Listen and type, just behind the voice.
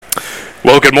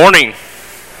Well, good morning.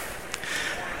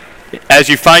 As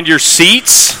you find your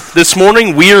seats this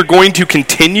morning, we are going to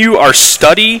continue our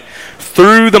study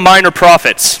through the minor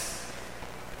prophets.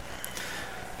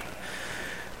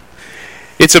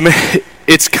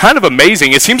 It's kind of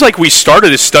amazing. It seems like we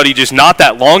started this study just not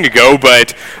that long ago,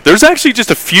 but there's actually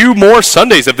just a few more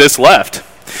Sundays of this left.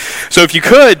 So if you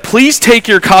could, please take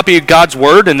your copy of God's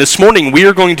Word, and this morning we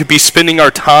are going to be spending our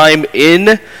time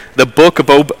in the book of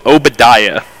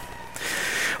Obadiah.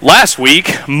 Last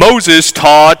week, Moses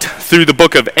taught through the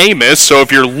book of Amos, so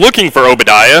if you're looking for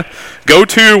Obadiah, go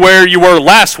to where you were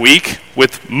last week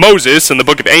with Moses in the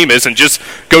book of Amos and just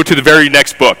go to the very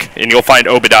next book, and you'll find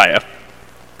Obadiah.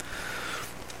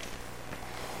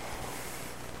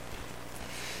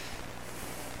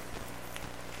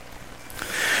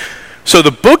 So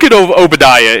the book of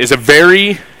Obadiah is a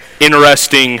very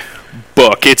interesting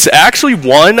book. It's actually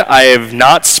one I have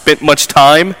not spent much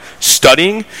time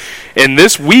studying, and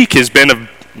this week has been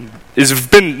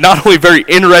not only a very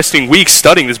interesting week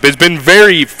studying this, but it's been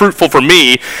very fruitful for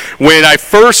me. When I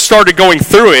first started going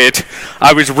through it,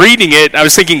 I was reading it, and I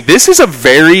was thinking, this is a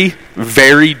very,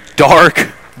 very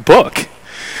dark book.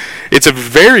 It's a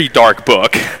very dark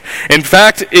book. In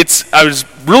fact, I was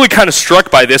really kind of struck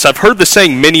by this. I've heard the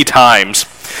saying many times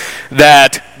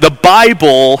that the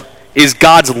Bible is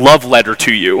God's love letter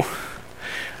to you.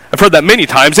 I've heard that many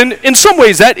times, and in some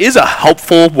ways that is a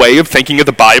helpful way of thinking of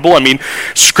the Bible. I mean,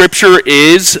 Scripture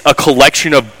is a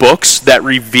collection of books that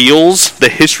reveals the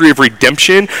history of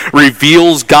redemption,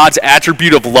 reveals God's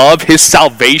attribute of love, His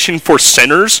salvation for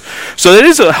sinners. So that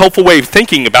is a helpful way of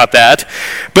thinking about that.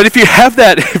 But if you have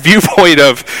that viewpoint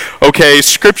of, okay,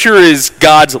 Scripture is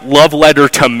God's love letter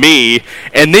to me,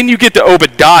 and then you get to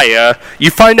Obadiah,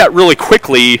 you find out really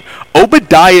quickly,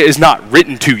 Obadiah is not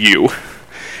written to you.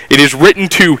 It is written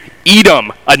to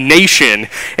Edom, a nation.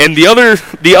 And the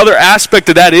other aspect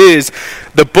of that is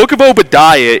the book of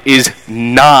Obadiah is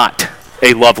not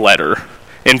a love letter.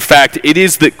 In fact, it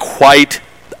is the quite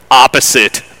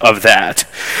opposite of that.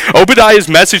 Obadiah's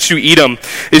message to Edom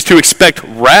is to expect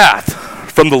wrath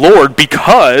from the Lord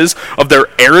because of their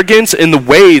arrogance in the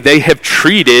way they have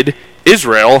treated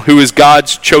Israel, who is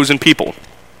God's chosen people.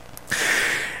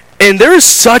 And there is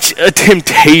such a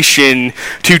temptation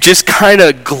to just kind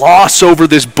of gloss over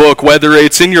this book, whether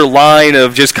it's in your line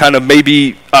of just kind of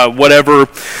maybe whatever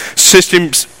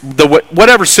system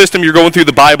you're going through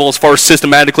the Bible as far as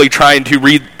systematically trying to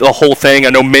read the whole thing. I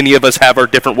know many of us have our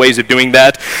different ways of doing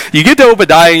that. You get to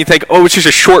Obadiah and you think, oh, it's just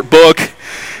a short book.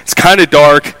 It's kind of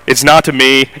dark. It's not to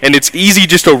me. And it's easy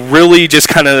just to really just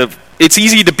kind of it's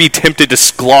easy to be tempted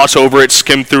to gloss over it,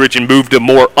 skim through it, and move to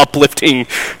more uplifting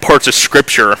parts of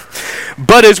Scripture.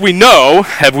 But as we know,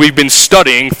 have we been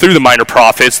studying through the minor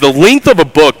prophets, the length of a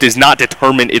book does not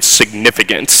determine its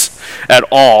significance at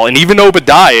all. And even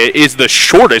Obadiah is the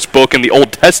shortest book in the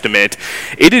Old Testament.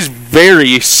 It is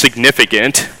very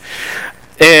significant.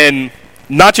 And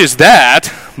not just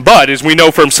that, but as we know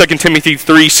from 2 Timothy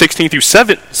 3:16 through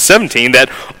 17,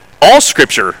 that all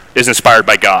Scripture is inspired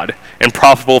by God and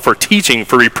profitable for teaching,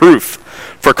 for reproof,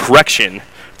 for correction,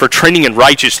 for training in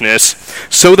righteousness,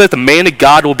 so that the man of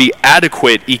God will be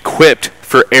adequate, equipped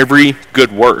for every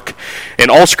good work.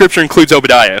 And all Scripture includes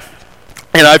Obadiah.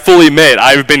 And I fully admit,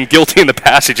 I've been guilty in the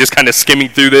past of just kind of skimming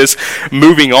through this,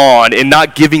 moving on, and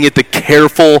not giving it the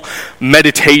careful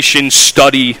meditation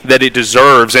study that it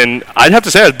deserves. And I'd have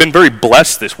to say I've been very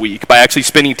blessed this week by actually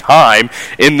spending time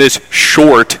in this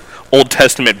short Old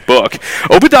Testament book.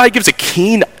 Obadiah gives a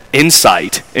keen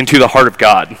insight into the heart of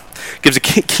God. Gives a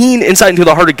keen insight into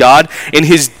the heart of God in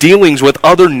his dealings with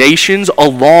other nations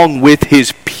along with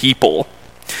his people.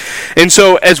 And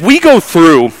so as we go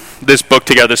through this book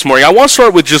together this morning, I want to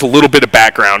start with just a little bit of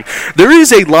background. There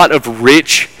is a lot of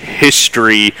rich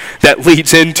history that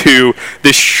leads into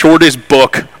this shortest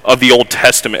book of the Old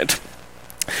Testament.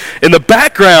 And the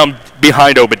background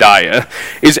behind Obadiah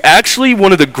is actually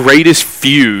one of the greatest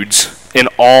feuds in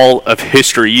all of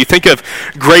history. You think of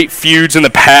great feuds in the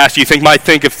past, might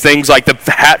think of things like the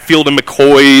Hatfield and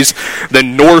McCoys, the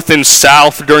North and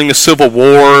South during the Civil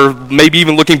War, maybe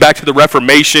even looking back to the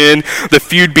Reformation, the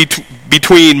feud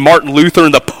between Martin Luther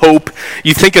and the Pope.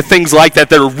 You think of things like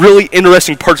that are really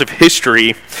interesting parts of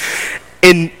history,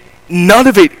 and none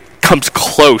of it comes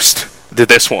close to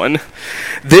this one.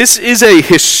 This is a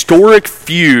historic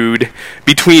feud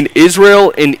between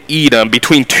Israel and Edom,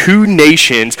 between two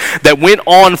nations that went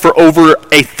on for over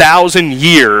 1,000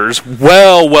 years,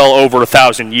 well over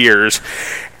 1,000 years,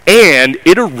 and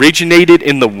it originated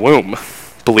in the womb,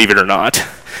 believe it or not.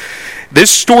 This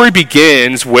story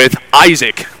begins with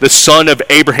Isaac, the son of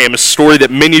Abraham, a story that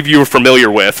many of you are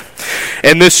familiar with.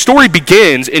 And this story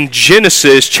begins in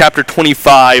Genesis chapter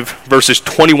 25, verses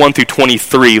 21 through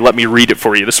 23. Let me read it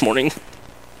for you this morning.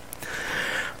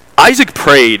 Isaac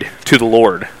prayed to the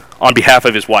Lord on behalf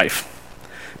of his wife,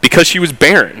 because she was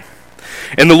barren.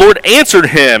 And the Lord answered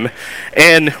him,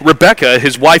 and Rebekah,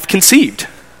 his wife, conceived.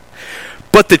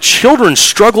 But the children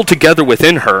struggled together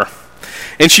within her,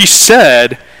 and she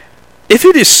said, if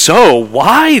it is so,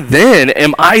 why then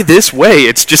am I this way?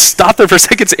 It's just stop there for a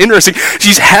second. It's interesting.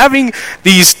 She's having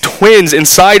these twins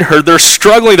inside her. They're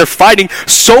struggling. They're fighting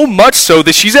so much so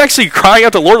that she's actually crying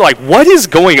out to the Lord like, what is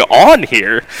going on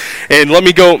here? And let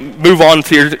me move on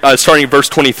here, starting in verse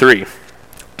 23.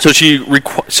 So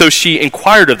she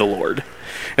inquired of the Lord,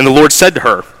 and the Lord said to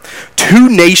her, 2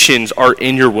 nations are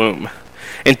in your womb,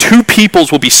 and 2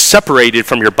 peoples will be separated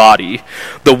from your body.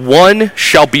 The one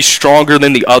shall be stronger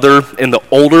than the other, and the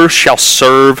older shall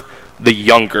serve the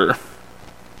younger.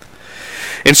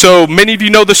 And so many of you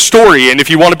know the story, and if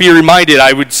you want to be reminded,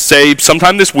 I would say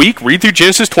sometime this week, read through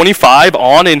Genesis 25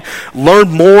 on and learn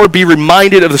more, be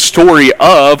reminded of the story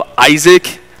of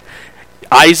Isaac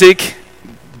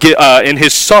and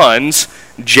his sons,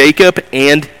 Jacob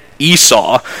and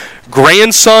Esau,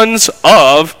 grandsons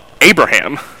of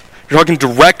Abraham. You're talking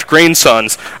direct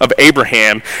grandsons of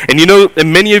Abraham. And you know,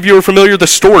 and many of you are familiar with the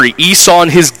story. Esau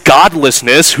and his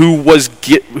godlessness, who was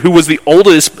the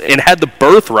oldest and had the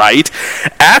birthright,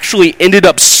 actually ended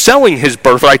up selling his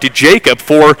birthright to Jacob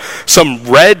for some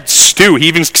red stew. He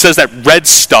even says that red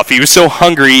stuff. He was so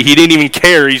hungry, he didn't even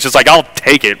care. He's just like, I'll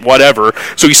take it, whatever.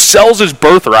 So he sells his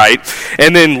birthright.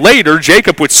 And then later,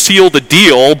 Jacob would seal the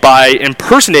deal by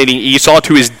impersonating Esau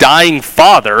to his dying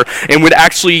father and would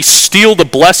actually steal the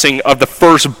blessing of the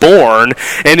firstborn.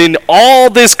 And in all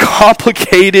this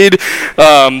complicated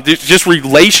just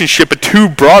relationship of 2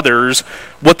 brothers,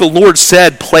 what the Lord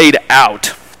said played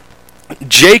out.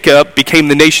 Jacob became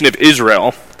the nation of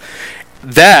Israel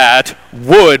that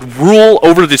would rule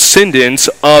over the descendants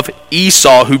of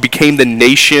Esau, who became the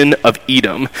nation of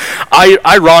Edom.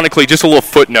 Ironically, just a little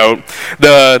footnote,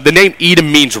 the name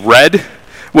Edom means red,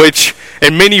 which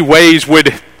in many ways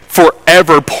would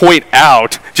forever point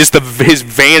out just his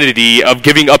vanity of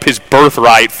giving up his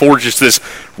birthright for just this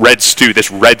red stew, this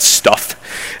red stuff,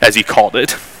 as he called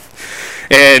it.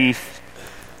 And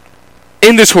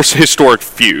in this historic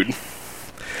feud,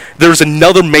 there's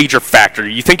another major factor.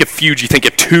 You think of feuds, you think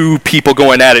of 2 people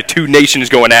going at it, 2 nations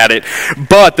going at it.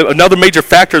 But another major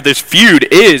factor of this feud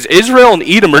is Israel and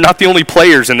Edom are not the only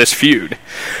players in this feud.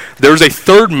 There's a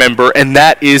third member, and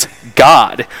that is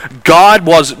God. God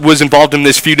was involved in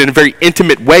this feud in a very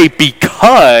intimate way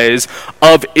because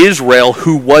of Israel,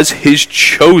 who was his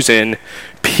chosen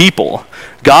people.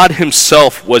 God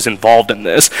himself was involved in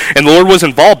this. And the Lord was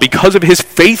involved because of his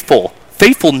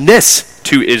faithfulness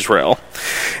to Israel.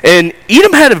 And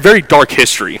Edom had a very dark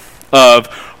history of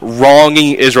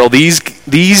wronging Israel.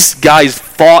 These guys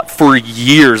fought for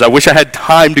years. I wish I had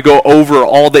time to go over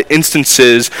all the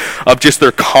instances of just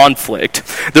their conflict.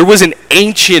 There was an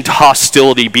ancient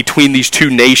hostility between these 2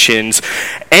 nations,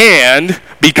 and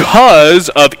because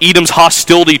of Edom's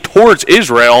hostility towards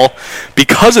Israel,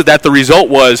 because of that, the result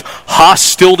was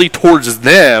hostility towards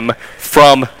them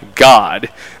from God.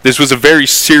 This was a very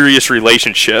serious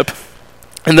relationship.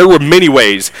 And there were many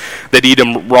ways that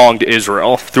Edom wronged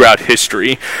Israel throughout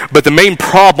history. But the main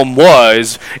problem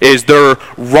is their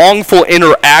wrongful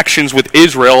interactions with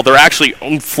Israel, their actually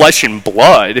own flesh and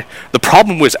blood. The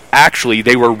problem was actually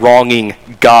they were wronging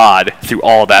God through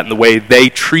all that and the way they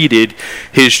treated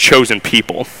his chosen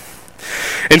people.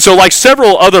 And so like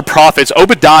several other prophets,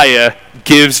 Obadiah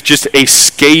gives just a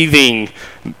scathing,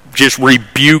 just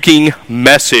rebuking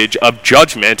message of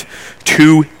judgment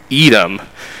to Edom.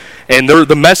 And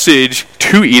the message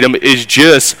to Edom is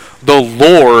just, the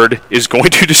Lord is going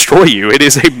to destroy you. It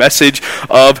is a message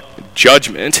of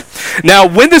judgment. Now,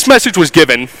 when this message was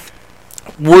given,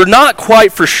 we're not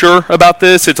quite for sure about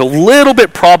this. It's a little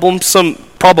bit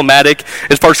problematic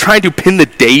as far as trying to pin the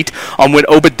date on when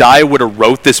Obadiah would have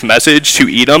wrote this message to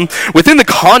Edom. Within the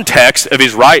context of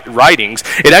his writings,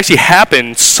 it actually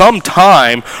happened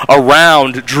sometime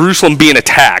around Jerusalem being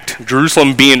attacked,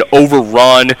 Jerusalem being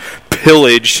overrun,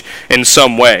 pillaged in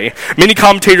some way. Many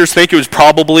commentators think it was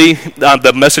probably,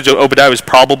 the message of Obadiah was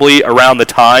probably around the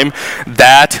time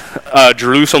that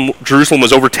Jerusalem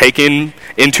was overtaken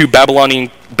into Babylonian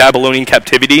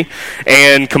captivity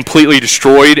and completely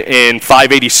destroyed in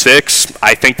 586.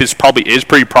 I think this probably is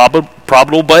pretty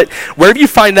probable, but wherever you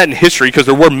find that in history, because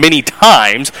there were many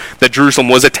times that Jerusalem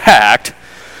was attacked,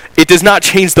 it does not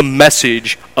change the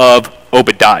message of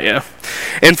Obadiah.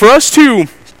 And for us to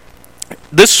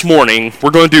this morning,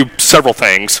 we're going to do several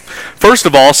things. First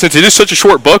of all, since it is such a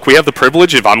short book, we have the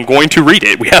privilege of I'm going to read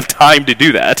it. We have time to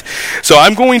do that. So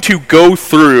I'm going to go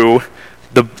through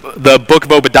the book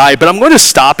of Obadiah, but I'm going to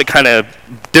stop at kind of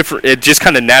just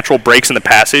kind of natural breaks in the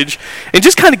passage and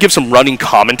just kind of give some running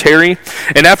commentary.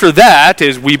 And after that,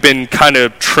 as we've been kind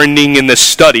of trending in this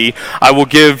study,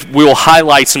 we will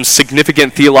highlight some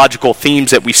significant theological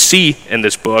themes that we see in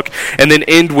this book, and then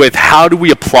end with how do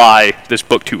we apply this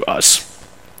book to us.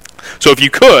 So if you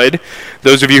could,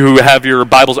 those of you who have your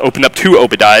Bibles open up to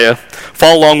Obadiah,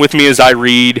 follow along with me as I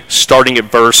read, starting at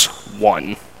verse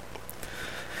 1.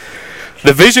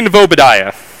 The vision of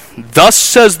Obadiah. Thus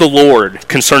says the Lord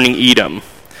concerning Edom.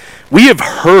 We have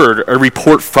heard a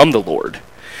report from the Lord,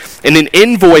 and an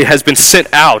envoy has been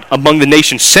sent out among the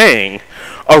nations, saying,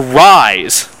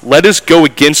 Arise, let us go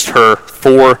against her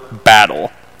for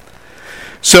battle.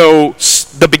 So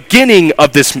the beginning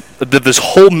of this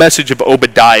whole message of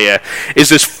Obadiah is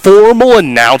this formal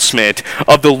announcement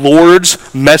of the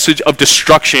Lord's message of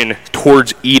destruction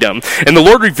towards Edom. And the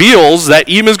Lord reveals that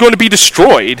Edom is going to be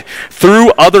destroyed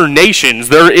through other nations.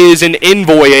 There is an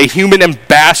envoy, a human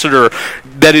ambassador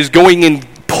that is going and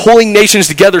pulling nations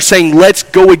together saying, let's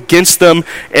go against them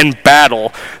in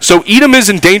battle. So Edom is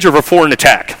in danger of a foreign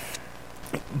attack.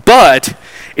 But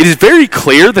it is very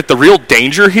clear that the real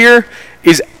danger here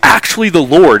is actually the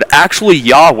Lord, actually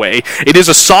Yahweh. It is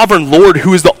a sovereign Lord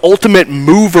who is the ultimate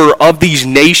mover of these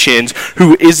nations,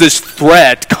 who is this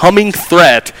coming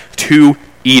threat to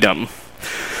Edom.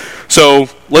 So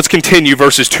let's continue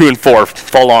verses 2 and 4.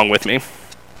 Follow along with me.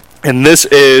 And this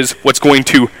is what's going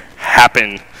to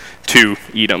happen to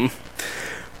Edom.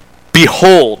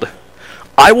 Behold,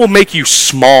 I will make you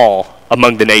small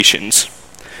among the nations.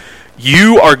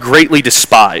 You are greatly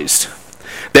despised.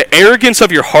 The arrogance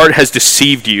of your heart has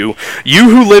deceived you, you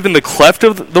who live in the cleft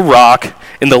of the rock,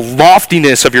 in the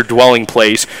loftiness of your dwelling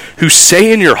place, who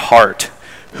say in your heart,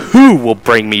 who will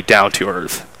bring me down to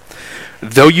earth?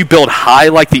 Though you build high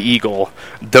like the eagle,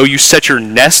 though you set your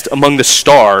nest among the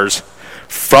stars,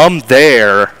 from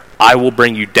there I will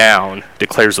bring you down,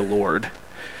 declares the Lord.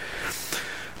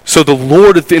 So the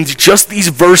Lord, in just these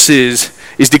verses,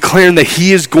 is declaring that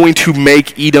he is going to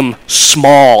make Edom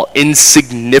small,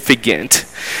 insignificant.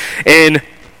 And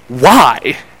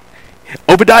why?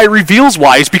 Obadiah reveals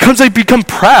why. It's because they've become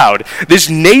proud. This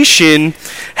nation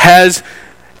has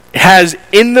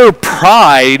in their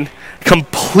pride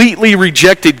completely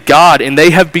rejected God, and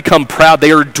they have become proud.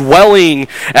 They are dwelling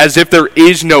as if there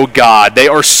is no God. They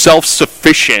are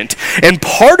self-sufficient. And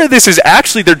part of this is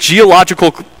actually their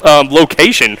geological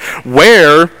location,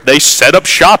 where they set up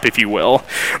shop, if you will.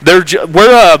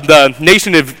 Where the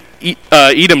nation of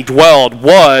Edom dwelled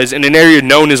was in an area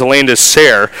known as the land of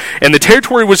Seir, and the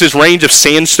territory was this range of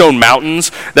sandstone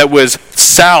mountains that was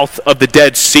south of the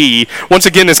Dead Sea. Once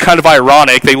again, it's kind of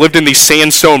ironic. They lived in these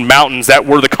sandstone mountains that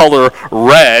were the color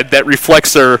red that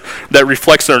reflects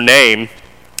their name.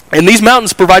 And these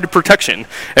mountains provided protection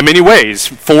in many ways.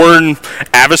 Foreign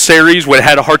adversaries would have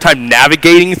had a hard time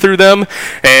navigating through them.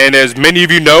 And as many of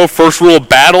you know, first rule of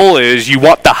battle is you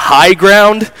want the high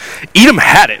ground. Edom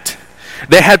had it.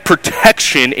 They had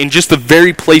protection in just the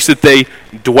very place that they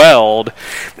dwelled.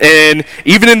 And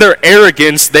even in their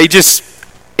arrogance, they just,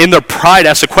 in their pride,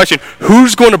 asked the question,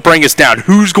 who's going to bring us down?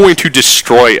 Who's going to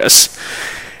destroy us?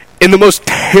 And the most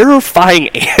terrifying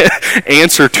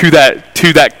answer to that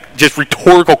just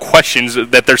rhetorical questions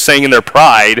that they're saying in their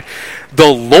pride,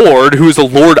 the Lord, who is the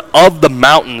Lord of the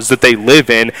mountains that they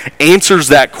live in, answers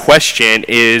that question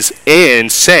in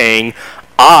saying,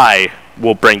 I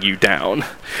will bring you down.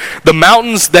 The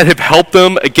mountains that have helped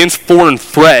them against foreign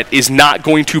threat is not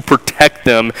going to protect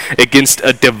them against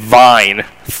a divine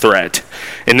threat.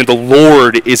 And the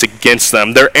Lord is against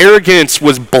them. Their arrogance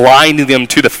was blinding them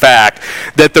to the fact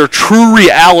that their true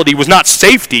reality was not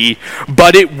safety,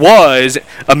 but it was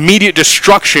immediate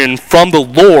destruction from the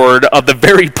Lord of the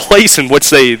very place in which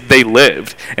they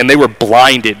lived. And they were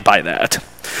blinded by that.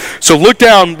 So look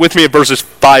down with me at verses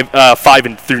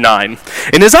 5 through 9.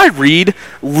 And as I read,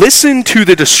 listen to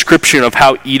the description of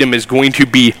how Edom is going to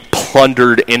be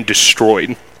plundered and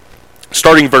destroyed.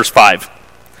 Starting verse 5.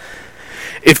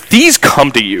 If these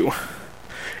come to you,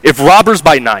 if robbers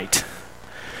by night,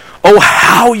 oh,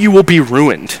 how you will be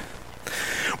ruined.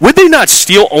 Would they not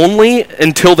steal only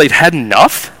until they'd had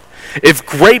enough? If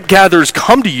grape gatherers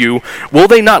come to you, will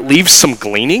they not leave some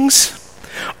gleanings?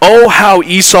 Oh, how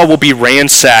Esau will be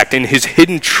ransacked and his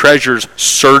hidden treasures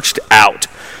searched out.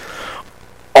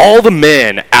 All the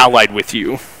men allied with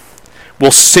you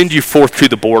will send you forth to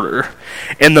the border,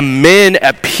 and the men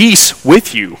at peace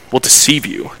with you will deceive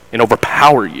you and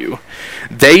overpower you.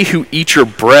 They who eat your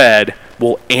bread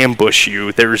will ambush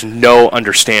you. There is no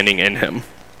understanding in him.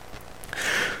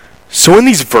 So in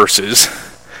these verses,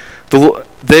 the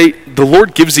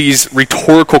Lord gives these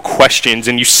rhetorical questions,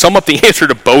 and you sum up the answer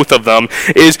to both of them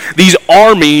is these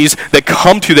armies that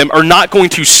come to them are not going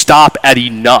to stop at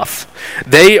enough.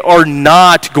 They are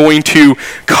not going to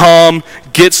come,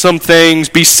 get some things,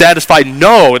 be satisfied.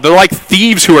 No, they're like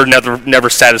thieves who are never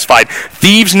satisfied.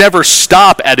 Thieves never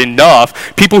stop at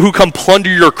enough. People who come plunder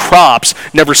your crops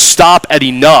never stop at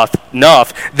enough.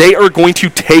 They are going to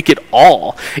take it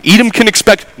all. Edom can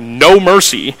expect no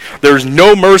mercy. There's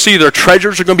no mercy. Their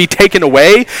treasures are going to be taken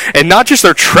away, and not just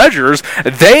their treasures,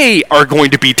 they are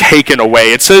going to be taken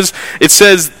away. It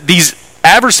says these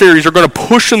adversaries are going to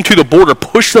push them to the border,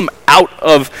 push them out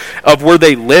of where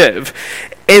they live.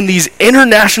 And these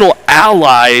international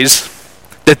allies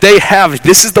that they have,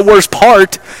 this is the worst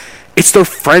part, it's their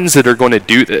friends that are going to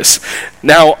do this.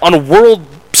 Now, on a world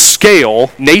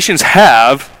scale, nations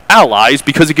have allies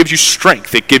because it gives you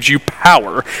strength, it gives you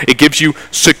power, it gives you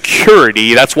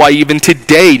security. That's why even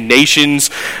today nations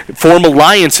form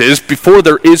alliances before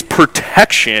there is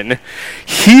protection.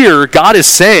 Here, God is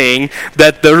saying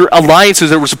that their alliances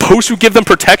that were supposed to give them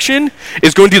protection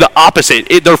is going to do the opposite.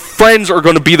 Their friends are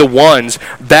going to be the ones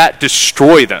that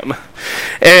destroy them.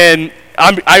 And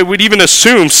I would even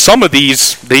assume some of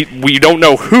these, we don't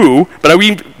know who, but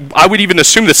I would even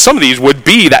assume that some of these would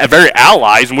be that very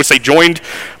allies in which they joined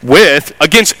with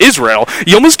against Israel.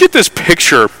 You almost get this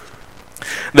picture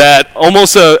that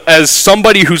almost as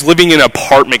somebody who's living in an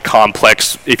apartment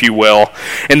complex, if you will,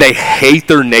 and they hate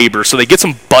their neighbors. So they get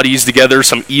some buddies together,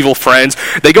 some evil friends.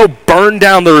 They go burn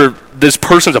down this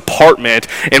person's apartment,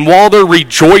 and while they're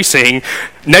rejoicing,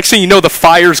 next thing you know, the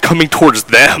fire's coming towards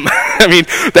them. I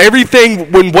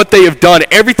mean, what they have done,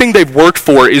 everything they've worked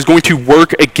for is going to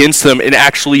work against them and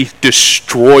actually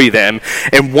destroy them.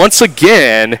 And once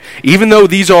again, even though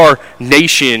these are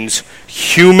nations,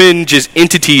 human just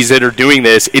entities that are doing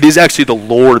this, it is actually the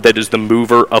Lord that is the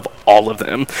mover of all of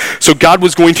them. So God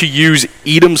was going to use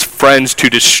Edom's friends to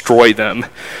destroy them.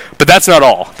 But that's not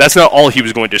all. That's not all he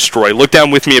was going to destroy. Look down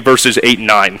with me at verses 8 and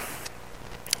 9.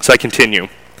 So I continue.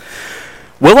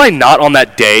 Will I not on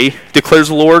that day, declares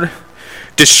the Lord,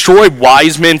 destroy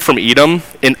wise men from Edom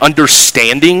and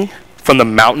understanding from the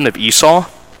mountain of Esau?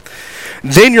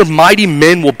 Then your mighty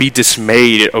men will be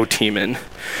dismayed, O Teman,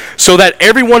 so that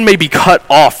everyone may be cut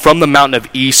off from the mountain of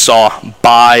Esau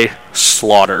by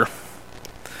slaughter.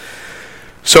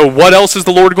 So what else is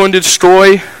the Lord going to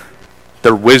destroy?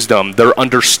 Their wisdom, their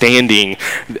understanding.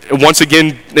 Once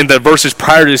again, in the verses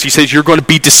prior to this, he says, you're going to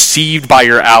be deceived by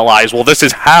your allies. Well, this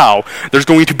is how. There's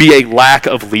going to be a lack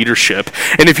of leadership.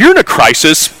 And if you're in a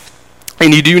crisis,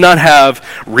 and you do not have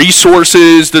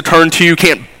resources to turn to, you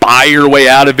can't buy your way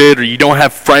out of it, or you don't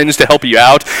have friends to help you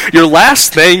out, your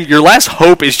last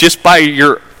hope is just by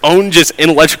your own just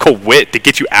intellectual wit to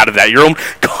get you out of that, your own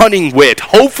cunning wit.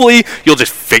 Hopefully, you'll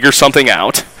just figure something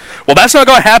out. Well, that's not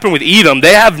going to happen with Edom.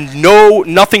 They have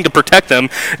nothing to protect them.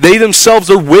 They themselves,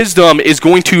 their wisdom is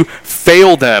going to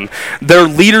fail them. Their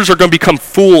leaders are going to become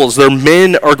fools. Their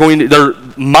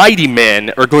mighty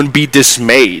men are going to be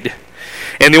dismayed.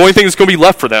 And the only thing that's going to be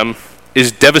left for them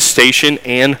is devastation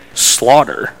and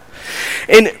slaughter.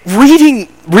 And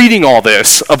reading all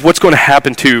this of what's going to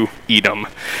happen to Edom,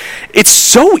 it's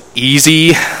so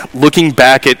easy looking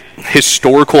back at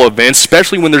historical events,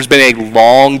 especially when there's been a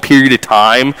long period of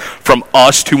time from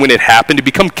us to when it happened, to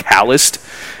become calloused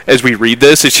as we read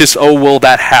this. It's just, oh, well,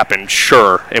 that happened,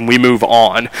 sure, and we move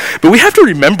on. But we have to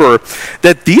remember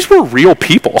that these were real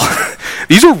people.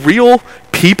 These are real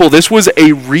people. This was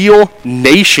a real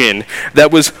nation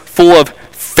that was full of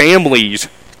families,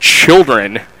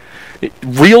 children,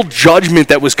 real judgment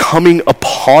that was coming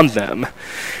upon them.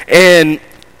 And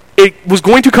it was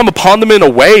going to come upon them in a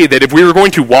way that if we were going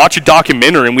to watch a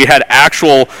documentary and we had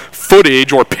actual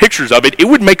footage or pictures of it, it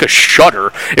would make us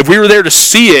shudder. If we were there to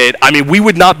see it, I mean, we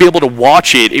would not be able to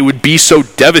watch it. It would be so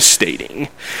devastating.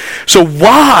 So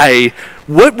why?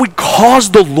 What would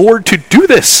cause the Lord to do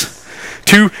this?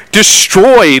 To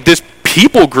destroy this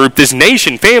people group, this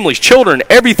nation, families, children,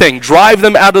 everything, drive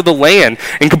them out of the land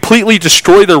and completely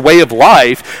destroy their way of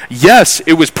life? Yes,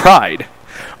 it was pride.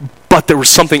 But there was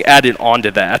something added on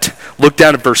to that. Look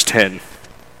down at verse 10.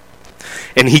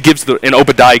 And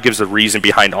Obadiah gives the reason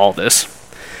behind all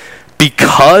this.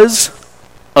 Because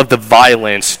of the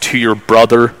violence to your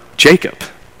brother Jacob.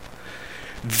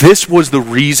 This was the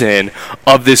reason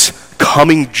of this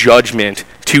coming judgment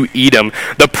to Edom.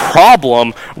 The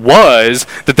problem was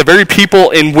that the very people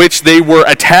in which they were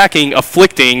attacking,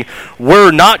 afflicting,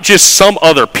 were not just some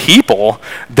other people,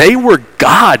 they were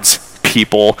God's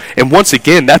people. And once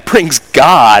again, that brings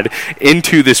God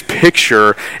into this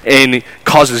picture and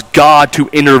causes God to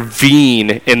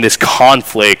intervene in this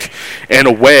conflict in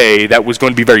a way that was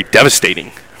going to be very devastating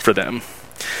for them.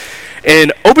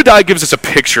 And Obadiah gives us a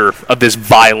picture of this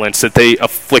violence that they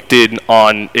afflicted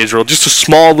on Israel, just a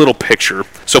small little picture.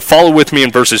 So follow with me in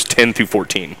verses 10 through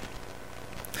 14.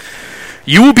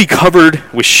 You will be covered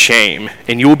with shame,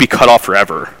 and you will be cut off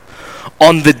forever.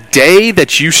 On the day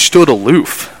that you stood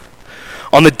aloof,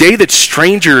 on the day that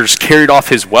strangers carried off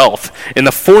his wealth, and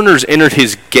the foreigners entered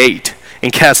his gate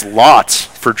and cast lots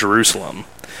for Jerusalem,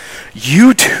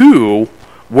 you too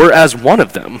were as one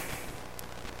of them.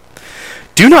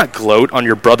 Do not gloat on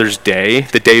your brother's day,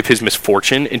 the day of his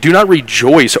misfortune, and do not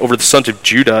rejoice over the sons of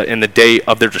Judah in the day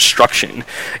of their destruction.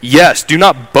 Yes, do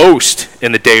not boast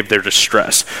in the day of their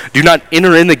distress. Do not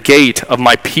enter in the gate of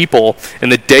my people in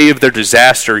the day of their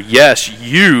disaster. Yes,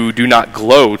 you do not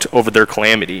gloat over their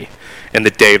calamity in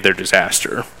the day of their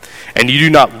disaster. And you do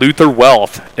not loot their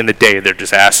wealth in the day of their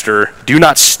disaster. Do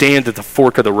not stand at the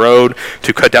fork of the road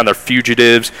to cut down their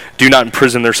fugitives. Do not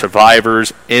imprison their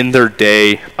survivors in their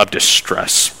day of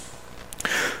distress.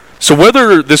 So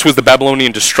whether this was the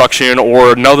Babylonian destruction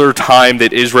or another time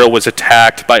that Israel was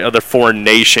attacked by other foreign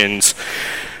nations,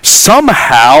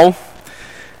 somehow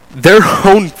their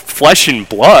own flesh and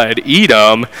blood,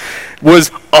 Edom,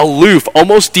 was aloof,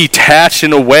 almost detached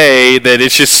in a way that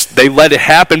it's just, they let it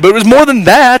happen. But it was more than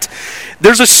that.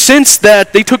 There's a sense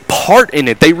that they took part in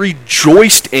it. They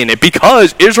rejoiced in it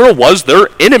because Israel was their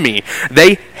enemy.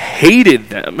 They hated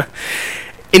them.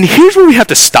 And here's where we have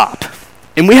to stop.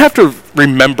 And we have to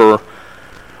remember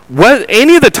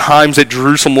any of the times that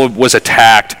Jerusalem was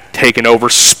attacked, taken over,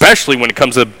 especially when it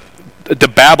comes to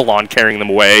Babylon carrying them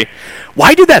away,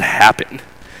 why did that happen?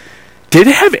 Did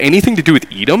it have anything to do with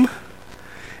Edom?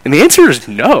 And the answer is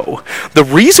no. The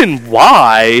reason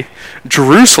why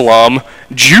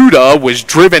Judah was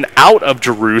driven out of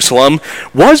Jerusalem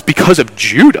was because of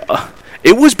Judah.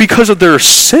 It was because of their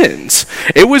sins.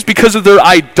 It was because of their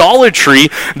idolatry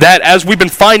that, as we've been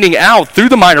finding out through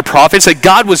the minor prophets, that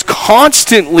God was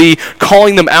constantly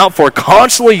calling them out for,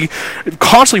 constantly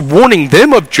warning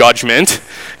them of judgment,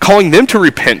 calling them to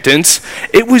repentance.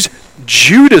 It was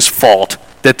Judah's fault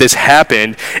that this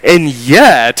happened, and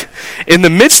yet, in the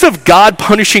midst of God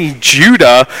punishing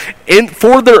Judah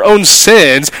for their own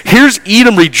sins, here's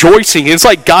Edom rejoicing. It's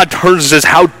like God turns and says,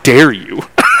 how dare you?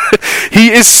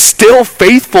 He is still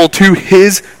faithful to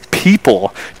his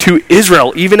people, to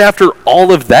Israel, even after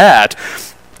all of that.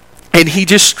 And he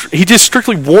just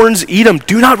strictly warns Edom,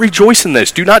 do not rejoice in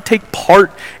this. Do not take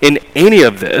part in any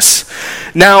of this.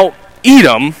 Now,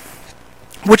 Edom,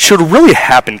 what should really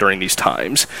happen during these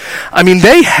times, I mean,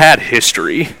 they had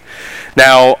history.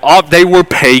 Now, they were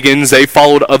pagans, they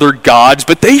followed other gods,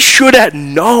 but they should have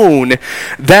known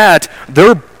that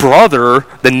their brother,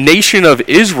 the nation of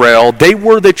Israel, they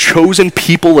were the chosen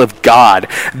people of God.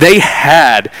 They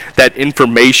had that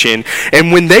information.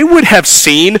 And when they would have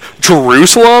seen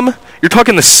Jerusalem, you're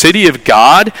talking the city of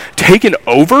God, taken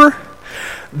over,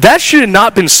 that should have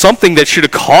not been something that should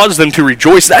have caused them to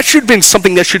rejoice. That should have been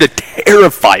something that should have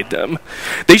terrified them.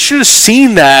 They should have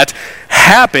seen that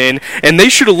happen, and they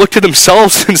should have looked at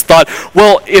themselves and thought,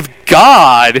 well, if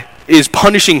God is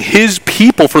punishing his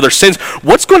people for their sins,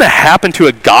 what's going to happen to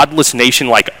a godless nation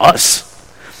like us?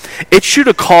 It should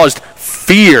have caused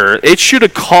fear. It should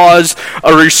have caused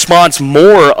a response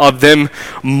more of them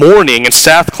mourning and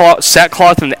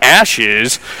sackcloth and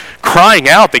ashes, crying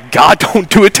out that God, don't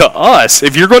do it to us.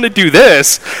 If you're going to do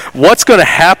this, what's going to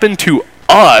happen to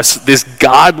us, this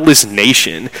godless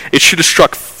nation? It should have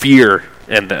struck fear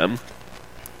in them.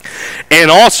 And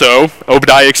also,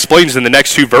 Obadiah explains in the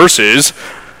next two verses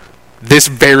this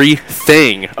very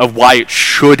thing of why it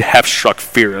should have struck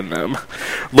fear in them.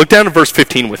 Look down at verse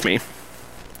 15 with me.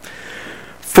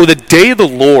 For the day of the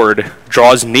Lord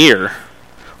draws near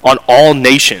on all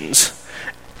nations.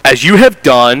 As you have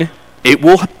done, it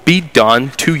will be done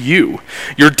to you.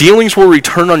 Your dealings will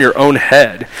return on your own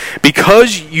head.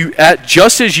 Because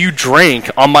just as you drank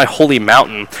on my holy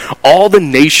mountain, all the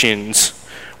nations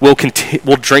will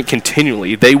drink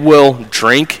continually. They will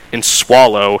drink and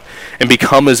swallow and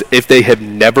become as if they have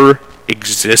never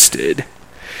existed.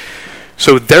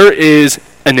 So there is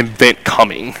an event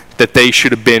coming that they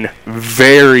should have been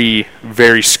very,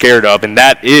 very scared of, and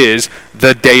that is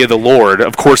the day of the Lord.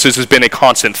 Of course, this has been a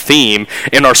constant theme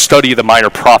in our study of the minor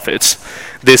prophets.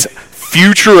 This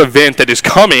future event that is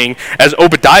coming, as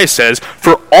Obadiah says,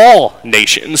 for all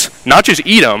nations, not just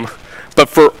Edom, but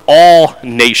for all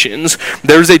nations.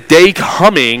 There's a day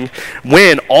coming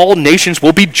when all nations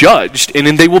will be judged, and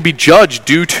then they will be judged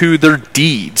due to their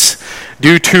deeds,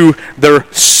 due to their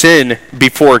sin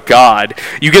before God.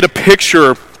 You get a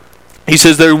picture. He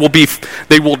says they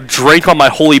will drink on my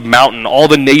holy mountain. All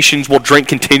the nations will drink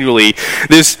continually.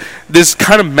 This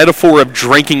kind of metaphor of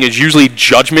drinking is usually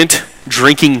drinking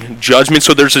judgment.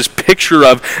 So there's this picture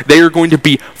of they are going to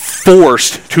be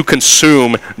forced to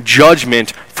consume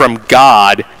judgment from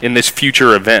God in this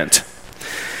future event.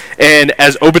 And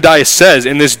as Obadiah says,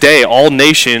 in this day, all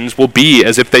nations will be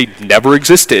as if they never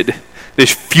existed.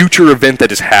 This future event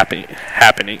that is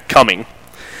coming.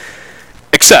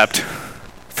 Except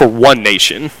for one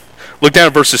nation. Look down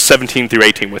at verses 17 through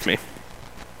 18 with me.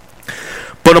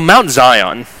 But on Mount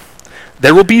Zion,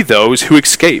 there will be those who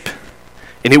escape,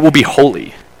 and it will be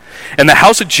holy. And the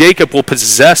house of Jacob will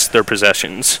possess their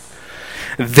possessions.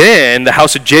 Then the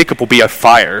house of Jacob will be a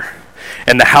fire,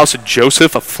 and the house of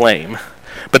Joseph a flame.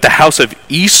 But the house of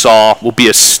Esau will be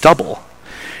a stubble,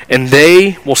 and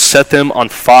they will set them on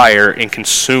fire and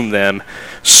consume them,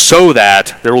 so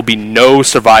that there will be no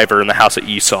survivor in the house of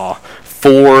Esau.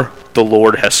 For the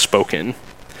Lord has spoken.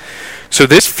 So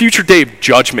this future day of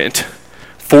judgment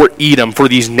for Edom, for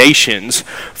these nations,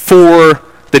 for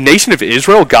the nation of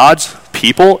Israel, God's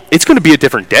people, it's going to be a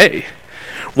different day.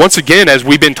 Once again, as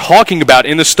we've been talking about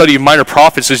in the study of minor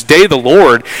prophets, this day of the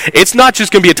Lord, it's not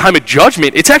just going to be a time of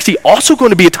judgment, it's actually also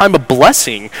going to be a time of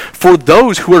blessing for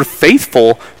those who are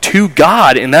faithful to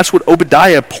God, and that's what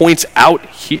Obadiah points out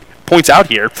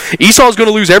here. Esau is going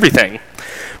to lose everything.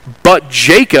 But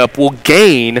Jacob will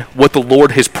gain what the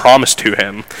Lord has promised to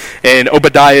him. And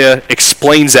Obadiah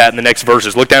explains that in the next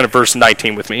verses. Look down at verse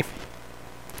 19 with me.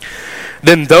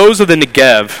 Then those of the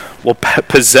Negev will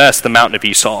possess the mountain of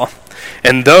Esau,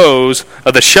 and those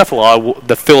of the Shephelah,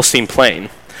 the Philistine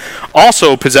plain.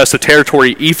 Also possess the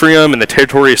territory of Ephraim and the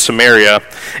territory of Samaria,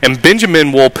 and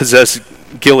Benjamin will possess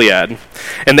Gilead.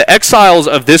 And the exiles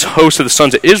of this host of the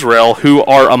sons of Israel, who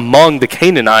are among the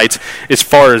Canaanites as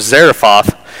far as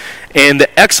Zarephath, and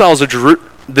the exiles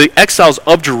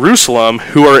of Jerusalem,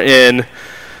 who are in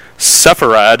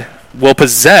Sepharad, will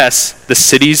possess the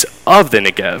cities of the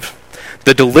Negev.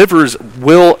 The deliverers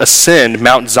will ascend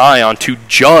Mount Zion to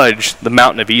judge the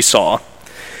mountain of Esau,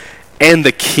 and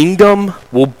the kingdom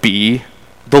will be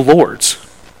the Lord's.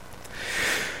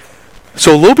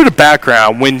 So a little bit of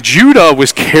background. When Judah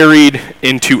was carried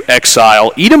into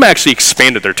exile, Edom actually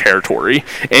expanded their territory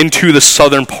into the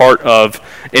southern part of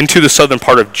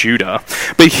Judah.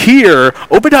 But here,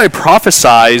 Obadiah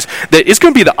prophesies that it's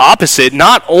going to be the opposite.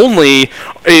 Not only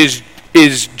is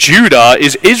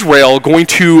Israel going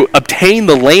to obtain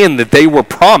the land that they were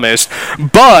promised,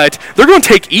 but they're going to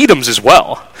take Edom's as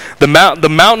well. The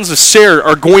mountains of Seir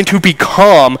are going to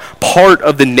become part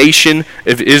of the nation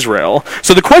of Israel.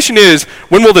 So the question is,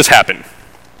 when will this happen?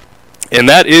 And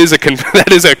that is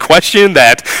a question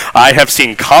that I have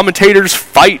seen commentators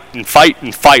fight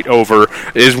over,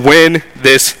 is when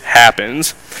this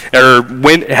happens. Or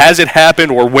when has it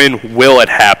happened, or when will it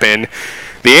happen?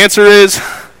 The answer is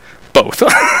both.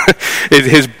 It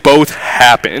has both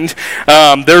happened.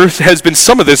 There has been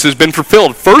some of this has been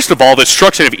fulfilled. First of all, the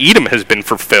destruction of Edom has been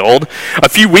fulfilled. A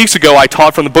few weeks ago, I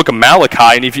taught from the book of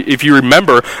Malachi, and if you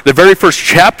remember, the very first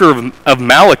chapter of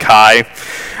Malachi,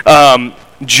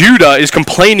 Judah is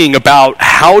complaining about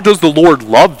how does the Lord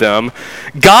love them.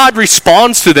 God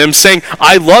responds to them saying,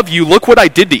 I love you, look what I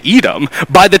did to Edom.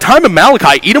 By the time of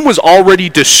Malachi, Edom was already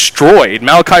destroyed.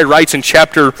 Malachi writes in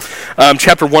chapter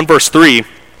 1, verse 3,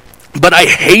 but I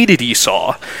hated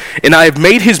Esau, and I have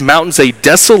made his mountains a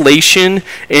desolation,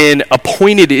 and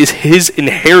appointed his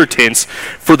inheritance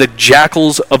for the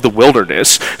jackals of the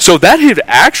wilderness. So that had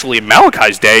actually, in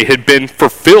Malachi's day, had been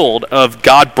fulfilled of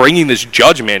God bringing this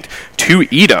judgment to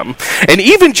Edom. And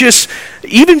even just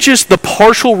the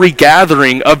partial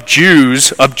regathering of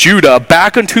Judah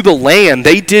back into the land,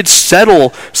 they did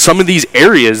settle some of these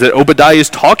areas that Obadiah is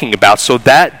talking about. So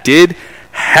that did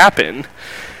happen.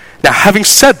 Now, having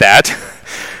said that,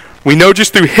 we know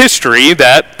just through history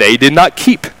that they did not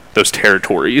keep those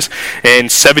territories. In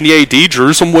 70 AD,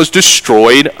 Jerusalem was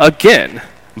destroyed again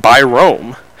by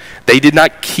Rome. They did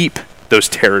not keep those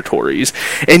territories.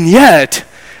 And yet,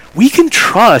 we can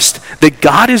trust that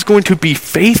God is going to be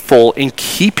faithful in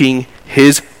keeping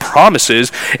his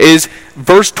promises. As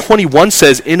verse 21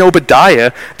 says in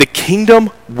Obadiah, the kingdom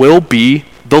will be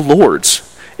the Lord's.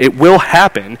 It will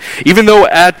happen. Even though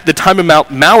at the time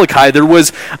of Malachi there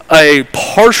was a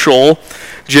partial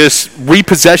just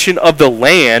repossession of the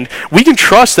land, we can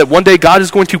trust that one day God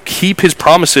is going to keep his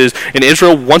promises and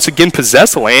Israel once again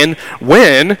possess the land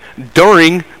when,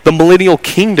 during the millennial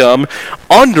kingdom,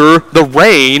 under the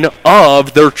reign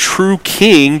of their true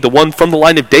king, the one from the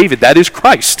line of David, that is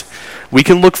Christ. We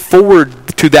can look forward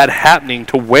to that happening,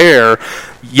 to where,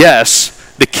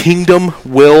 yes, the kingdom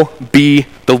will be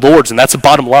the Lord's, and that's the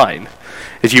bottom line.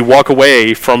 As you walk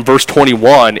away from verse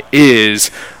 21 is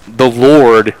the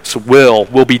Lord's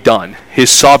will be done.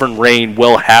 His sovereign reign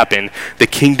will happen. The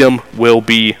kingdom will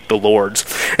be the Lord's.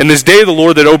 And this day of the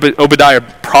Lord that Obadiah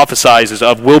prophesies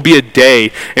of will be a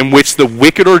day in which the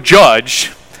wicked are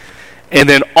judged, and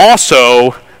then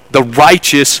also the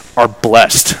righteous are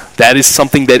blessed. That is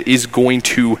something that is going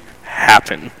to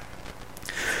happen.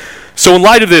 So in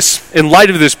light of this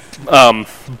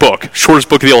book, shortest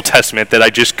book of the Old Testament that I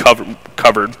just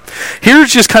covered,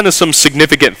 here's just kind of some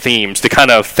significant themes to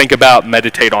kind of think about,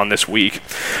 meditate on this week.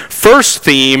 First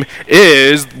theme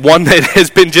is one that has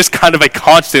been just kind of a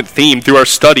constant theme through our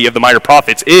study of the minor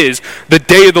prophets, is the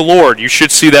day of the Lord. You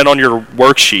should see that on your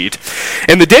worksheet.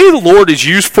 And the day of the Lord is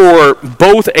used for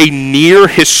both a near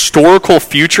historical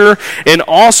future and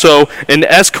also an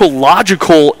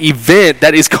eschatological event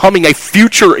that is coming, a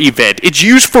future event. It's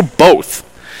used for both.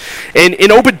 And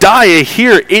in Obadiah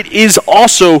here, it is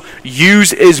also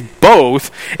used as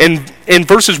both. And in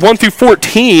verses 1 through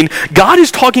 14, God is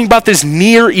talking about this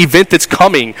near event that's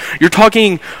coming. You're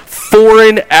talking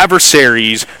foreign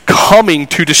adversaries coming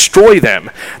to destroy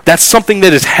them. That's something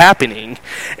that is happening.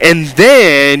 And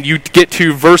then you get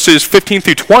to verses 15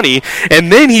 through 20,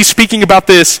 and then he's speaking about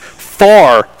this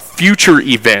far future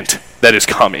event that is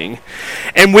coming.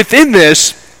 And within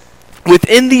these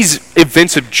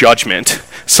events of judgment,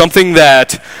 something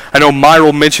that I know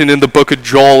Myral mentioned in the book of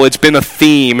Joel, it's been a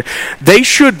theme. They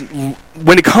should,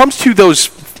 when it comes to those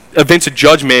events of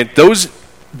judgment, those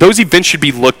events should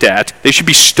be looked at. They should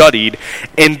be studied,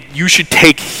 and you should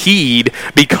take heed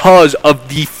because of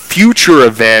the future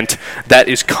event that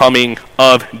is coming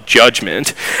of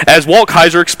judgment. As Walt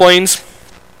Kaiser explains,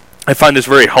 I find this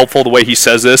very helpful, the way he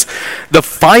says this. The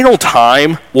final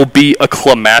time will be a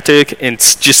climatic, and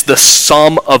it's just the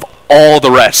sum of all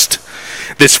the rest.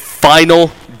 This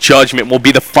final judgment will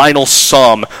be the final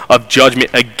sum of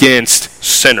judgment against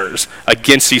sinners,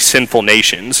 against these sinful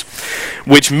nations.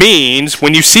 Which means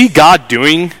when you see God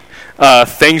doing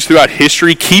things throughout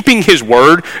history, keeping his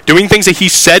word, doing things that he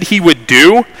said he would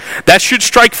do, that should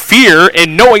strike fear,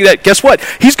 and knowing that, guess what?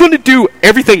 He's going to do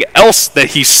everything else that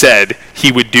he said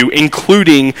he would do,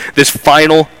 including this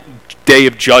final day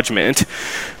of judgment.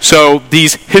 So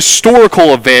these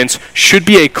historical events should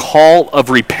be a call of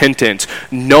repentance,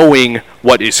 knowing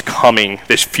what is coming,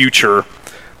 this future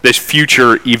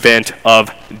event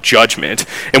of judgment.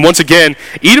 And once again,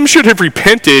 Edom should have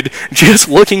repented just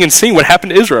looking and seeing what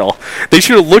happened to Israel. They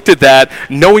should have looked at that,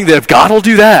 knowing that if God will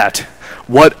do that,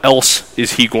 what else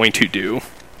is he going to do?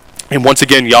 And once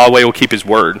again, Yahweh will keep his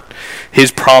word.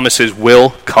 His promises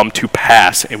will come to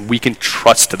pass, and we can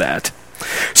trust that.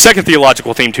 Second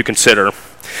theological theme to consider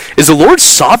is the Lord's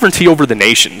sovereignty over the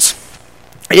nations.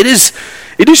 It is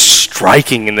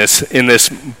striking in this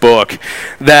book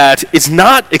that it's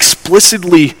not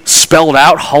explicitly spelled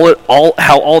out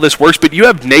how all this works, but you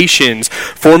have nations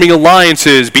forming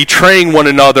alliances, betraying one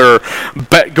another,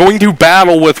 going to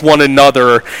battle with one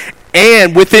another,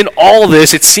 and within all of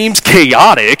this, it seems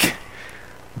chaotic,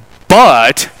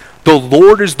 but the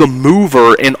Lord is the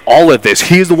mover in all of this.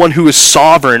 He is the one who is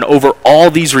sovereign over all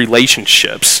these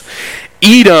relationships.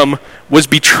 Edom was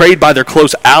betrayed by their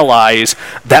close allies.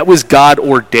 That was God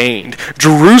ordained.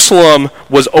 Jerusalem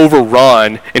was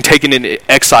overrun and taken into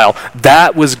exile.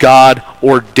 That was God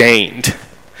ordained.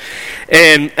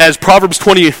 And as Proverbs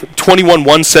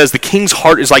 21:1 says, the king's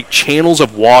heart is like channels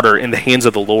of water in the hands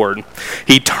of the Lord.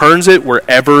 He turns it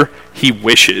wherever he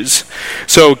wishes.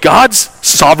 So God's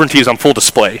sovereignty is on full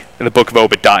display in the book of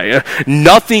Obadiah.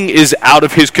 Nothing is out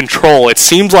of his control. It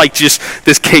seems like just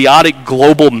this chaotic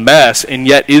global mess, and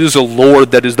yet it is the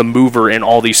Lord that is the mover in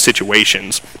all these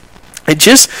situations. And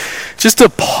just to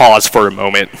pause for a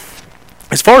moment,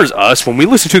 as far as us, when we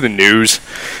listen to the news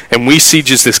and we see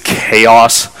just this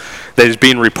chaos that is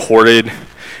being reported,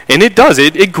 and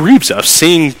it grieves us,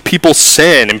 seeing people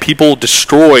sin and people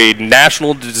destroyed,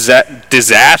 national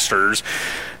disasters.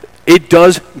 It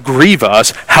does grieve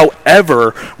us.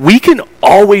 However, we can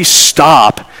always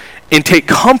stop and take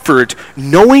comfort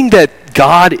knowing that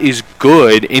God is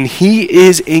good and he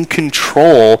is in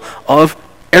control of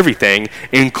everything,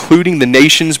 including the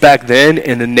nations back then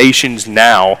and the nations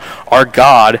now. Our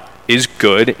God is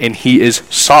good and he is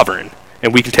sovereign,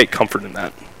 and we can take comfort in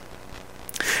that.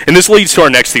 And this leads to our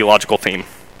next theological theme: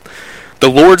 the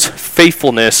Lord's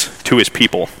faithfulness to his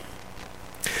people.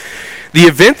 The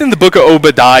event in the book of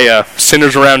Obadiah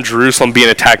centers around Jerusalem being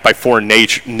attacked by foreign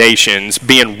nations,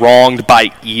 being wronged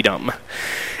by Edom.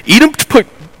 Edom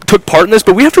took part in this,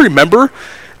 but we have to remember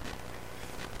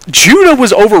Judah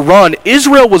was overrun,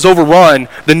 Israel was overrun,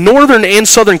 the northern and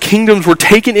southern kingdoms were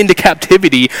taken into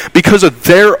captivity because of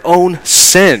their own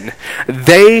sin.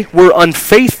 They were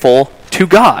unfaithful to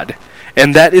God,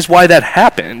 and that is why that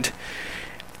happened.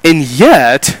 And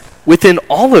yet, within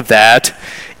all of that,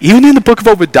 even in the book of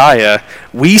Obadiah,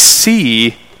 we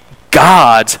see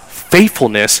God's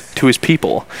faithfulness to his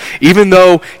people. Even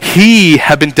though he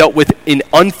had been dealt with in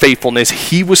unfaithfulness,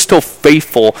 he was still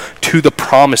faithful to the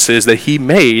promises that he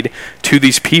made to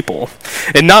these people.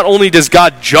 And not only does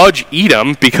God judge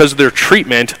Edom because of their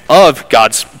treatment of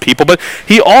God's people, but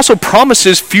he also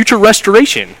promises future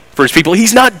restoration for his people.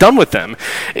 He's not done with them.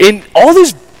 In all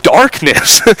this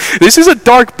darkness, this is a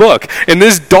dark book, and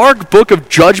this dark book of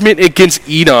judgment against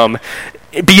Edom,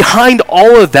 behind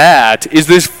all of that is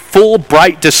this full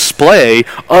bright display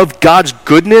of God's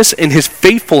goodness and his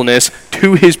faithfulness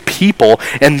to his people,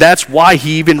 and that's why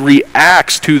he even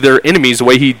reacts to their enemies the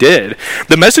way he did.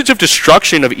 The message of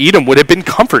destruction of Edom would have been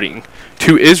comforting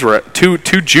to Israel, to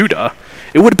Judah.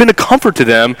 It would have been a comfort to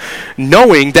them,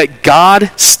 knowing that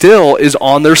God still is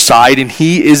on their side and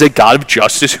he is a God of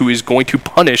justice who is going to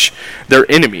punish their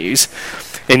enemies.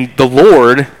 And the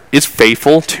Lord is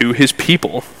faithful to his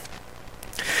people.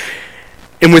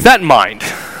 And with that in mind,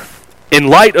 in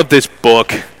light of this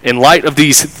book, in light of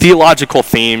these theological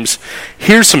themes,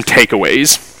 here's some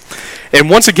takeaways. And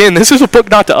once again, this is a book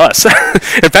not to us.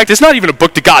 In fact, it's not even a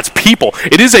book to God's people.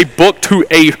 It is a book to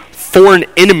a foreign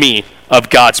enemy of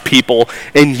God's people,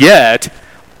 and yet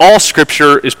all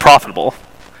scripture is profitable.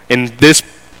 And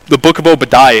the book of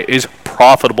Obadiah is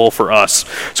profitable for us.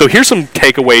 So here's some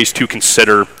takeaways to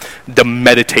consider, to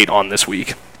meditate on this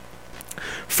week.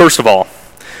 First of all,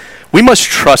 we must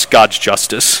trust God's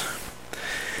justice.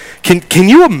 Can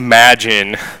you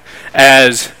imagine,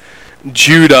 as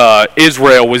Judah,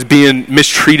 Israel was being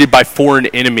mistreated by foreign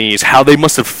enemies, how they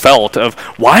must have felt of,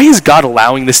 why is God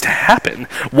allowing this to happen?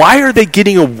 Why are they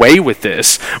getting away with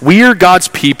this? We are God's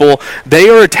people. They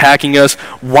are attacking us.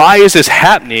 Why is this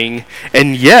happening?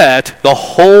 And yet, the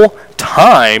whole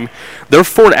time, their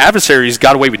foreign adversaries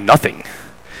got away with nothing.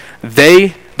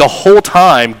 The whole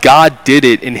time, God did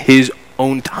it in his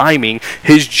own timing.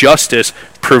 His justice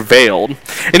prevailed.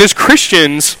 And as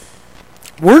Christians,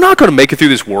 we're not going to make it through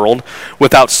this world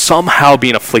without somehow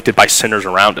being afflicted by sinners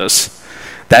around us.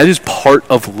 That is part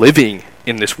of living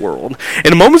in this world.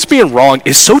 And a moment's being wrong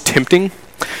is so tempting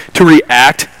to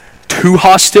react to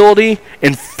hostility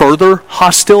and further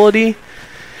hostility.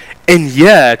 And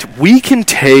yet, we can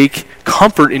take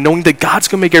comfort in knowing that God's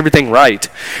going to make everything right.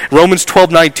 Romans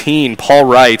 12:19, Paul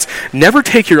writes, "Never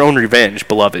take your own revenge,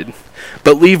 beloved,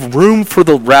 but leave room for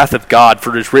the wrath of God,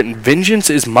 for it is written, 'Vengeance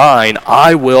is mine,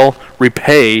 I will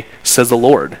repay,' says the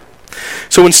Lord."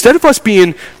 So instead of us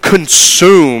being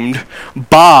consumed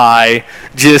by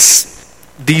just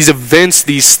these events,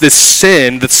 this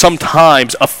sin that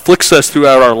sometimes afflicts us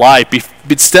throughout our life,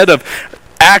 instead of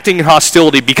acting in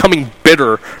hostility, becoming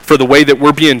bitter for the way that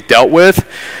we're being dealt with,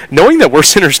 knowing that we're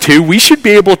sinners too, we should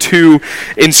be able to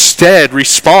instead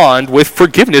respond with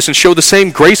forgiveness and show the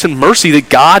same grace and mercy that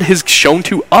God has shown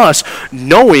to us,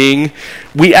 knowing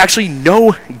we actually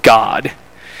know God.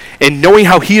 And knowing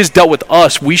how he has dealt with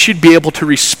us, we should be able to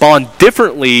respond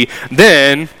differently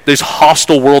than this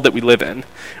hostile world that we live in.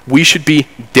 We should be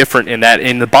different in that.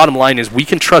 And the bottom line is we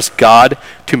can trust God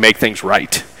to make things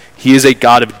right. He is a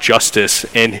God of justice,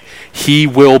 and he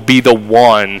will be the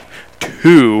one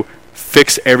to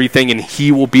fix everything, and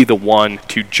he will be the one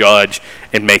to judge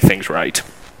and make things right.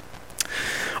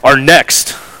 Our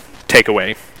next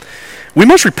takeaway: we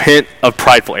must repent of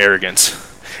prideful arrogance.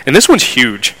 And this one's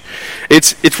huge.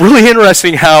 It's really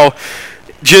interesting how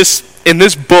just in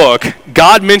this book,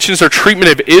 God mentions their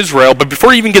treatment of Israel, but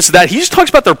before he even gets to that, he just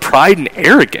talks about their pride and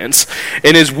arrogance.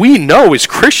 And as we know as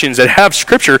Christians that have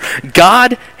scripture,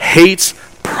 God hates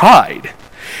pride.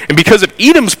 And because of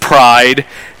Edom's pride,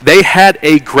 they had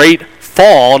a great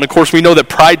fall. And of course, we know that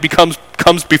pride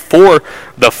comes before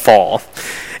the fall.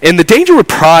 And the danger with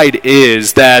pride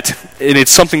is that, and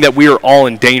it's something that we are all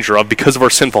in danger of because of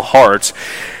our sinful hearts,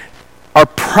 our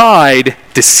pride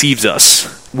deceives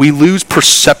us. We lose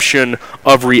perception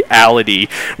of reality.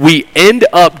 We end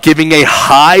up giving a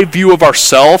high view of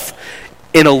ourselves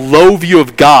and a low view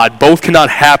of God. Both cannot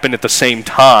happen at the same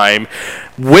time.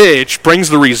 which brings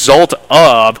the result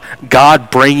of God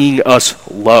bringing us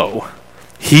low.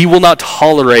 He will not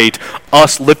tolerate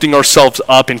us lifting ourselves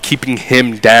up and keeping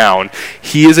him down.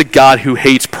 He is a God who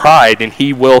hates pride, and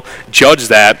he will judge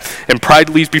that. And pride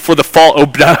leaves before the fall.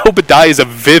 Obadiah is a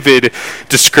vivid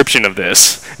description of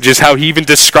this. Just how he even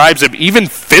describes them, even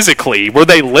physically, where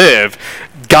they live.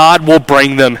 God will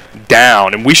bring them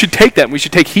down. And we should take that, and we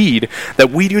should take heed that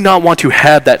we do not want to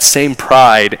have that same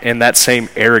pride and that same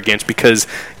arrogance, because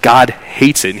God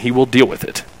hates it, and he will deal with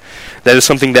it. That is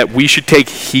something that we should take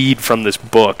heed from this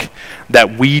book,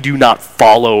 that we do not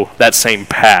follow that same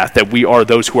path, that we are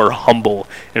those who are humble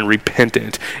and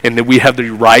repentant, and that we have the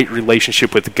right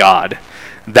relationship with God.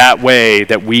 That way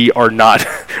that we are not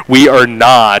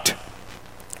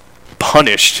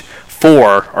punished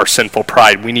for our sinful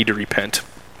pride. We need to repent.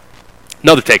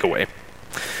 Another takeaway.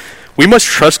 We must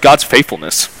trust God's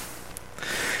faithfulness.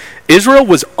 Israel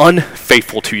was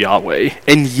unfaithful to Yahweh,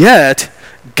 and yet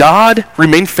God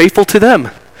remained faithful to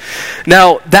them.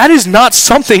 Now, that is not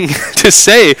something to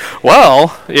say,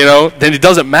 well, then it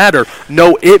doesn't matter.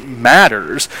 No, it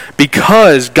matters,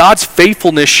 because God's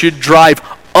faithfulness should drive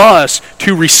us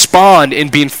to respond in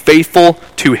being faithful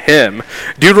to him.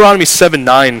 Deuteronomy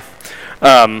 7:9,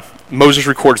 Moses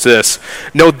records this: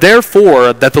 "Know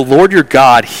therefore that the Lord your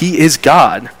God, he is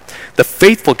God, the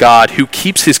faithful God, who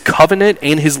keeps his covenant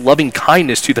and his loving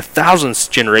kindness to the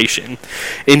thousandth generation,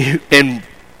 and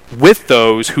with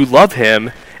those who love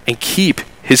him and keep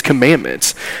his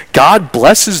commandments." God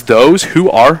blesses those who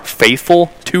are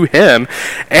faithful to him.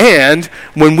 And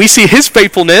when we see his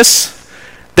faithfulness,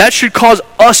 that should cause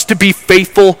us to be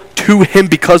faithful to him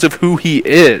because of who he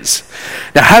is.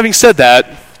 Now, having said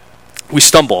that, we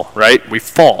stumble, right? We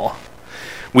fall.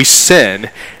 We sin.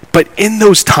 But in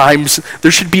those times,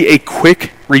 there should be a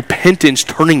quick repentance,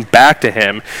 turning back to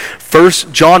him.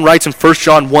 John writes in 1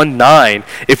 John 1:9,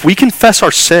 "If we confess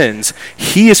our sins,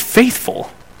 he is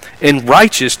faithful and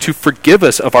righteous to forgive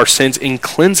us of our sins and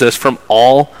cleanse us from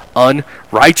all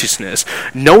unrighteousness."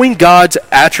 Knowing God's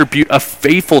attribute of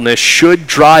faithfulness should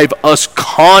drive us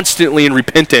constantly in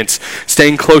repentance,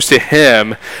 staying close to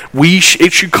him.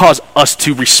 It should cause us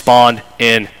to respond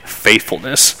in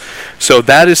faithfulness. So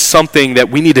that is something that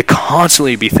we need to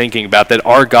constantly be thinking about, that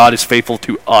our God is faithful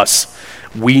to us.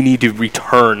 We need to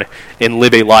return and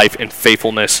live a life in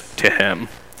faithfulness to him.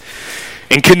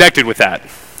 And connected with that,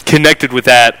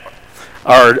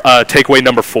 our takeaway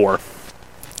number 4.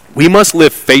 We must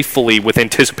live faithfully with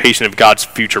anticipation of God's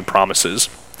future promises.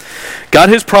 God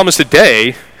has promised a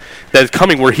day that is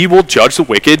coming where he will judge the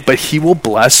wicked, but he will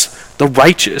bless the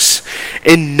righteous.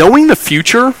 And knowing the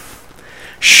future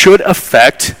should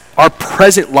affect our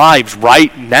present lives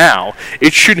right now.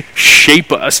 It should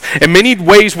shape us. In many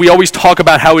ways, we always talk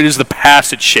about how it is the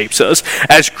past that shapes us.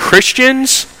 As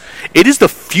Christians, it is the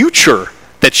future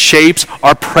that shapes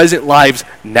our present lives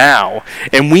now.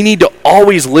 And we need to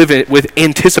always live it with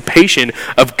anticipation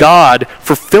of God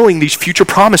fulfilling these future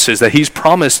promises that he's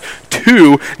promised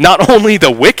to not only the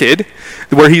wicked,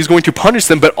 where he's going to punish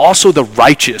them, but also the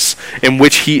righteous, in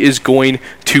which he is going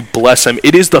to bless them.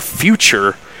 It is the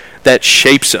future that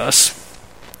shapes us.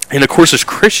 And of course, as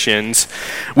Christians,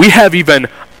 we even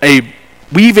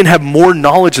have more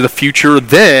knowledge of the future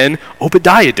than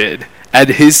Obadiah did at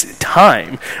his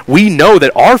time. We know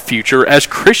that our future as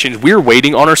Christians, we're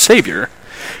waiting on our Savior,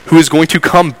 who is going to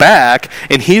come back,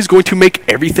 and he is going to make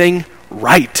everything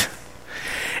right.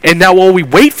 And now while we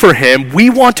wait for him, we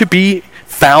want to be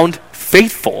found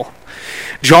faithful.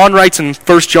 John writes in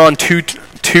 1 John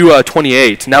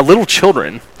 2:28, "Now little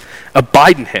children,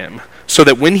 abide in him, so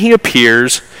that when he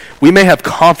appears, we may have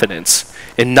confidence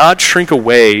and not shrink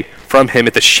away from him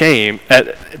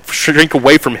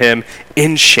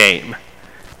in shame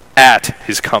at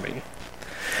his coming."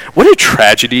 What a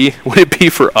tragedy would it be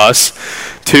for us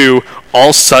to all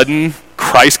of a sudden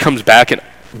Christ comes back and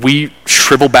we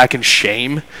shrivel back in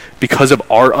shame because of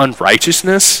our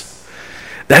unrighteousness.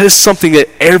 That is something that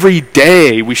every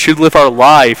day we should live our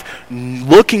life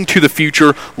looking to the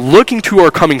future, looking to our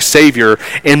coming Savior,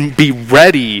 and be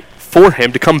ready for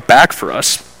him to come back for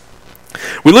us.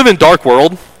 We live in a dark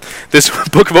world. This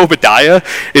book of Obadiah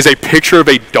is a picture of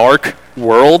a dark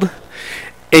world,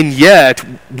 and yet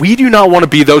we do not want to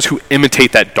be those who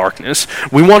imitate that darkness.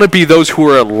 We want to be those who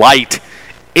are a light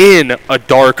in a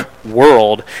dark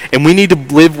world, and we need to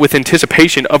live with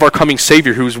anticipation of our coming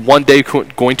Savior, who is one day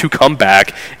going to come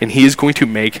back, and he is going to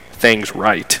make things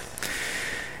right.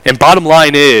 And bottom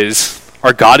line is,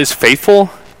 our God is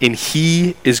faithful, and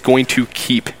he is going to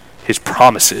keep his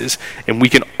promises, and we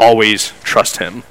can always trust him.